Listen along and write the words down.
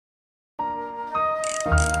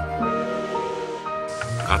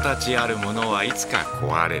形あるものはいつか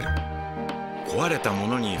壊れる。壊れたも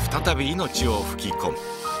のに再び命を吹き込む。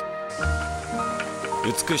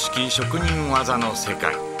美しき職人技の世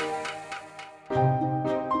界。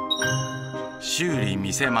修理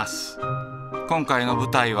見せます。今回の舞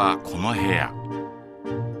台はこの部屋。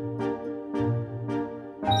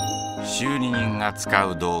修理人が使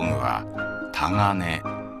う道具はタガネ、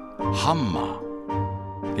ハンマ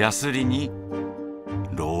ー、ヤスリに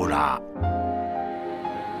ローラ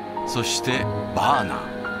ー、そしてバーナ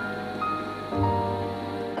ー。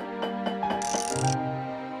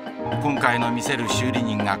今回の見せる修理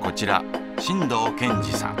人がこちら、新藤健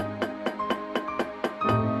二さん。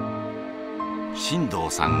新藤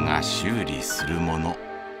さんが修理するもの、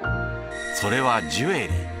それはジュエ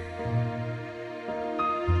リー。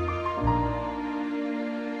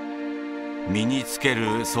身につけ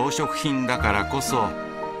る装飾品だからこそ、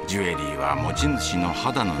ジュエリーは持ち主の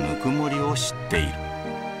肌のぬくもりを知っている。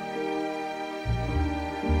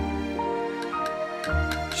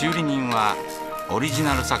修理人はオリジ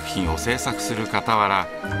ナル作品を制作する傍ら、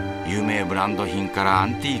有名ブランド品からア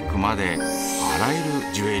ンティークまであらゆ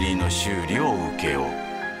るジュエリーの修理を請け負う。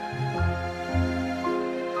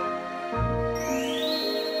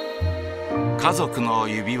家族の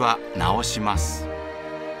指輪直します。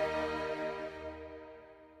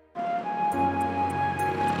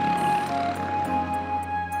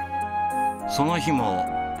その日も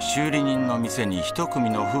修理人の店に一組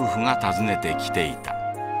の夫婦が訪ねてきていた。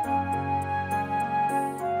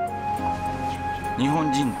日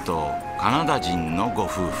本人とカナダ人のご夫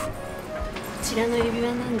婦。こちらの指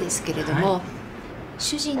輪なんですけれども、はい、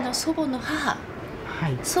主人の祖母の母、は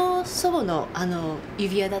い、祖母の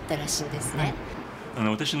指輪だったらしいんですね。はい、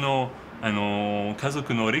私の家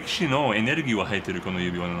族の歴史のエネルギーが入っているこの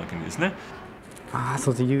指輪の中にですね。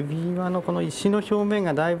そうです。指輪のこの石の表面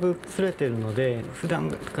がだいぶ擦れてるので、普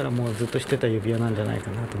段からもうずっとしてた指輪なんじゃない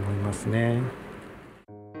かなと思いますね。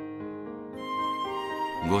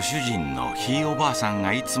ご主人のひいおばあさん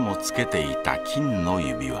がいつもつけていた金の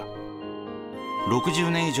指輪。60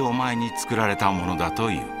年以上前に作られたものだ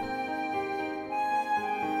という。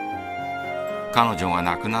彼女が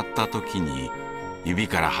亡くなった時に指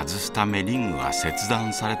から外すためリングは切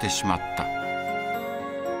断されてしまった。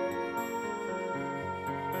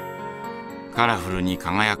カラフルに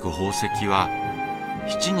輝く宝石は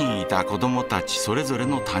7人いた子供たちそれぞれ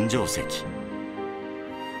の誕生石。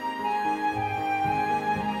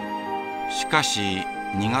しかし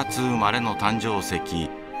2月生まれの誕生石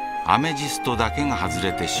アメジストだけが外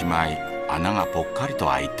れてしまい、穴がぽっかりと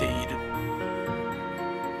開いている。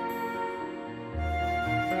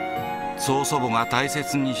曽祖母が大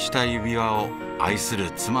切にした指輪を愛す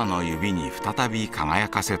る妻の指に再び輝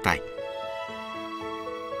かせたい。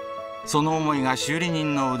その思いが修理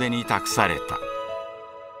人の腕に託された。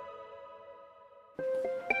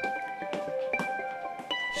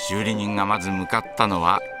修理人がまず向かったの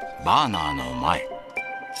はバーナーの前。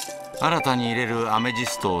新たに入れるアメジ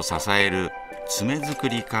ストを支える爪作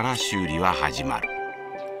りから修理は始まる。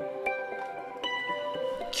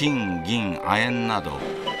金、銀、亜鉛など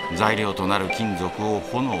材料となる金属を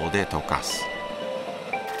炎で溶かす。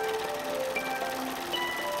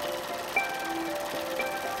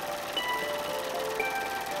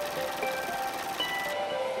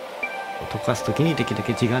溶かす時にできるだ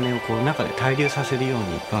け地金を中で対流させるよう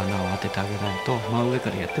にバーナーを当ててあげないと、真上か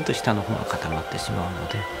らやってると下の方が固まってしまうの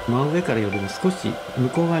で、真上からよりも少し向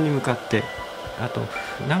こう側に向かって、あと流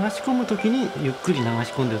し込む時にゆっくり流し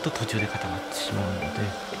込んでると途中で固まってしまうので、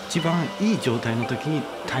一番いい状態の時に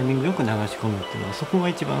タイミングよく流し込むっていうのは、そこが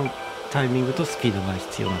一番タイミングとスピードが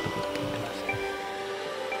必要なところだと思います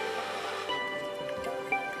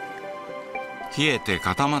ね。冷えて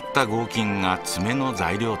固まった合金が爪の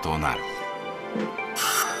材料となる。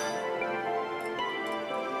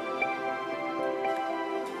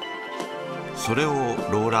それを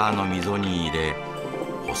ローラーの溝に入れ、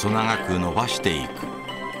細長く伸ばしていく。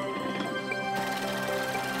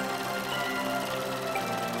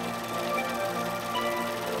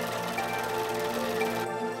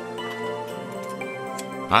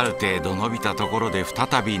ある程度伸びたところで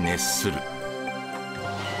再び熱する。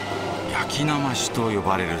焼きなましと呼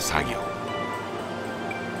ばれる作業。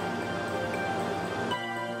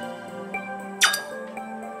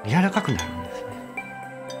柔らかくなるんですね。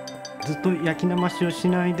ずっと焼きなましをし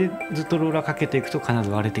ないでずっとローラーかけていくと必ず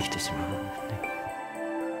割れてきてしまうんで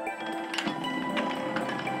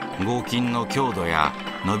すね。合金の強度や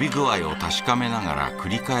伸び具合を確かめながら繰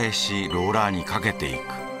り返しローラーにかけていく。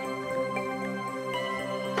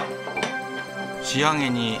仕上げ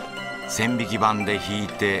に線引き板で引い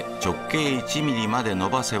て直径1ミリまで伸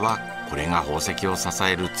ばせば、これが宝石を支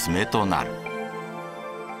える爪となる。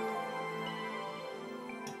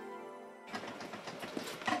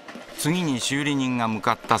次に修理人が向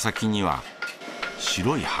かった先には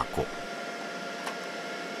白い箱。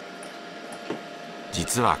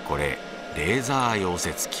実はこれレーザー溶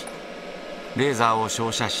接機。レーザーを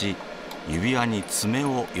照射し、指輪に爪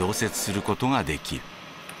を溶接することができる。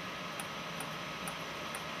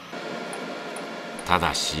た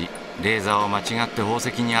だしレーザーを間違って宝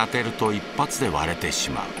石に当てると一発で割れてし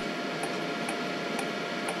まう。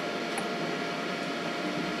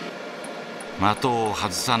的を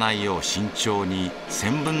外さないよう慎重に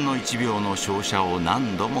1000分の1秒の照射を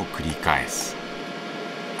何度も繰り返す。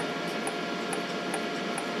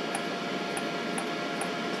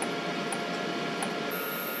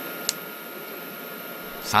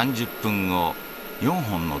30分後、4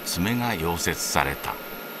本の爪が溶接された。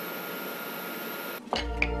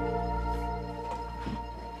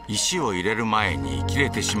石を入れる前に切れ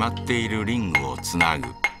てしまっているリングをつなぐ。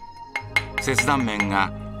切断面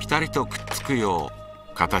がピタリとくっつくよ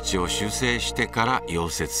う形を修正してから溶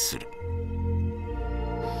接する。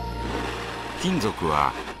金属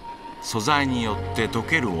は素材によって溶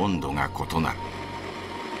ける温度が異なる。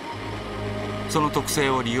その特性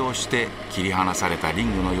を利用して切り離されたリ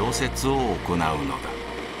ングの溶接を行うのだ。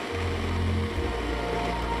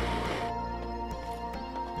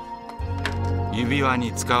指輪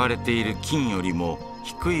に使われている金よりも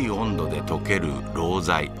低い温度で溶けるろう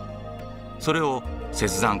剤、それを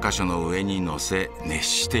切断箇所の上に乗せ熱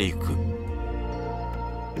していく。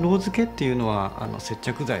ろう付けっていうのは接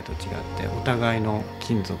着剤と違ってお互いの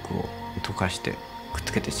金属を溶かしてくっ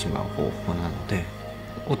つけてしまう方法なので、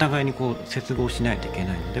お互いに接合しないといけ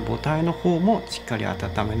ないので、母体の方もしっかり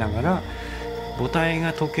温めながら、母体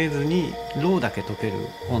が溶けずにろうだけ溶ける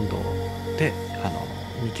温度で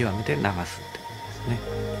見極めて流すってことですね。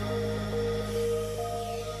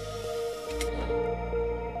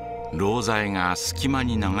ろう剤が隙間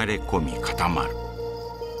に流れ込み固まる。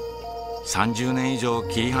30年以上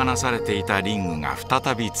切り離されていたリングが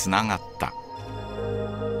再びつながった。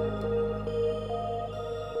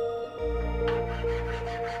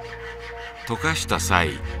溶かした際、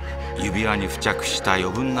指輪に付着した余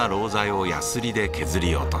分なろう剤をヤスリで削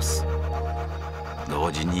り落とす。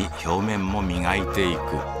同時に表面も磨いていく。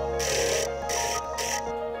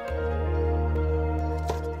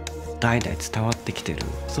代々伝わってきてる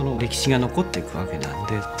その歴史が残っていくわけなん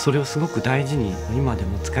で、それをすごく大事に今で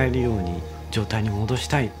も使えるように状態に戻し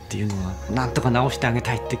たいっていうのは、なんとか直してあげ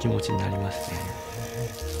たいって気持ちになりますね。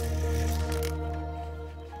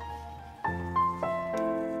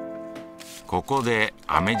ここで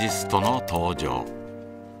アメジストの登場。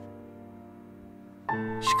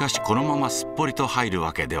しかしこのまますっぽりと入る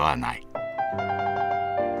わけではない。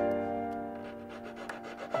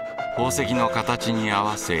宝石の形に合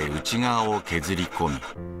わせ内側を削り込み、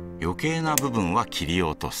余計な部分は切り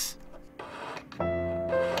落とす。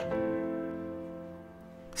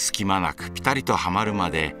隙間なくピタリとはまるま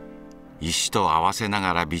で石と合わせな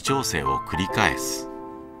がら微調整を繰り返す。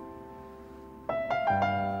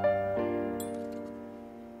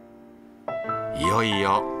いよい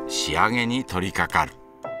よ仕上げに取り掛かる。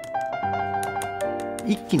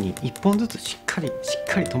一気に1本ずつしっかり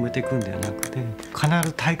留めていくんではなくて、必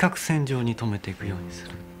ず対角線上に留めていくようにす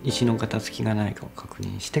る。石のガタつきがないかを確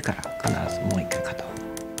認してから必ずもう一回型を。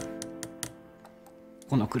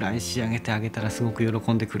このくらい仕上げてあげたらすごく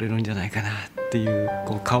喜んでくれるんじゃないかなっていう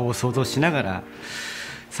顔を想像しながら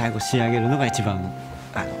最後仕上げるのが一番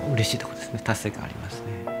嬉しいところですね。達成感あります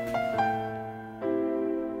ね。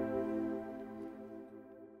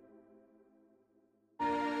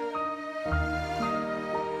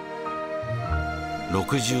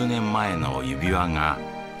60年前の指輪が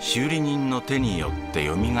修理人の手によって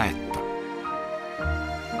よみがえった。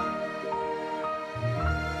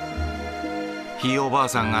ひいおばあ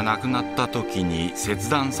さんが亡くなった時に切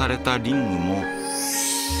断されたリングも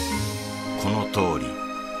この通り、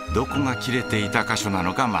どこが切れていた箇所な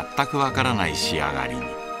のか全くわからない仕上がりに。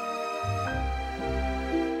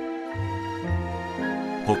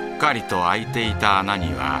ぽっかりと開いていた穴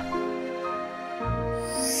には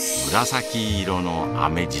紫色のア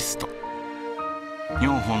メジスト。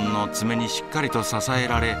4本の爪にしっかりと支え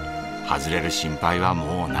られ、外れる心配は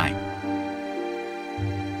もうない。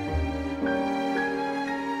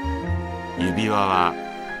指輪は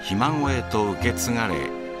ひ孫へと受け継がれ、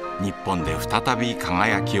日本で再び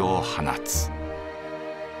輝きを放つ。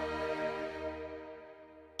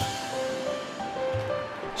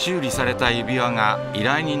修理された指輪が依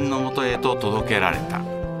頼人のもとへと届けられた。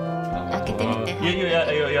開けてみて。い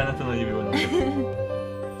や、あなたの指輪なんで。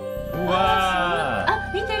うわー。あ、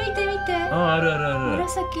見て見て見て。あるあるある。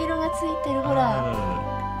紫色がついてる、ほら。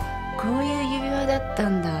こういう指輪だった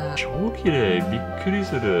んだ。超綺麗、びっくり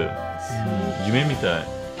する。夢みたい。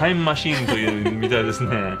タイムマシーンというみたいですね。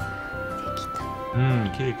できた。うん、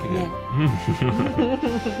綺麗綺麗。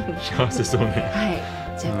幸せそうね。は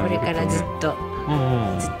い。じゃあこれからずっと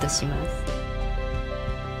します。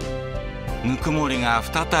ぬくもりが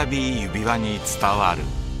再び指輪に伝わる。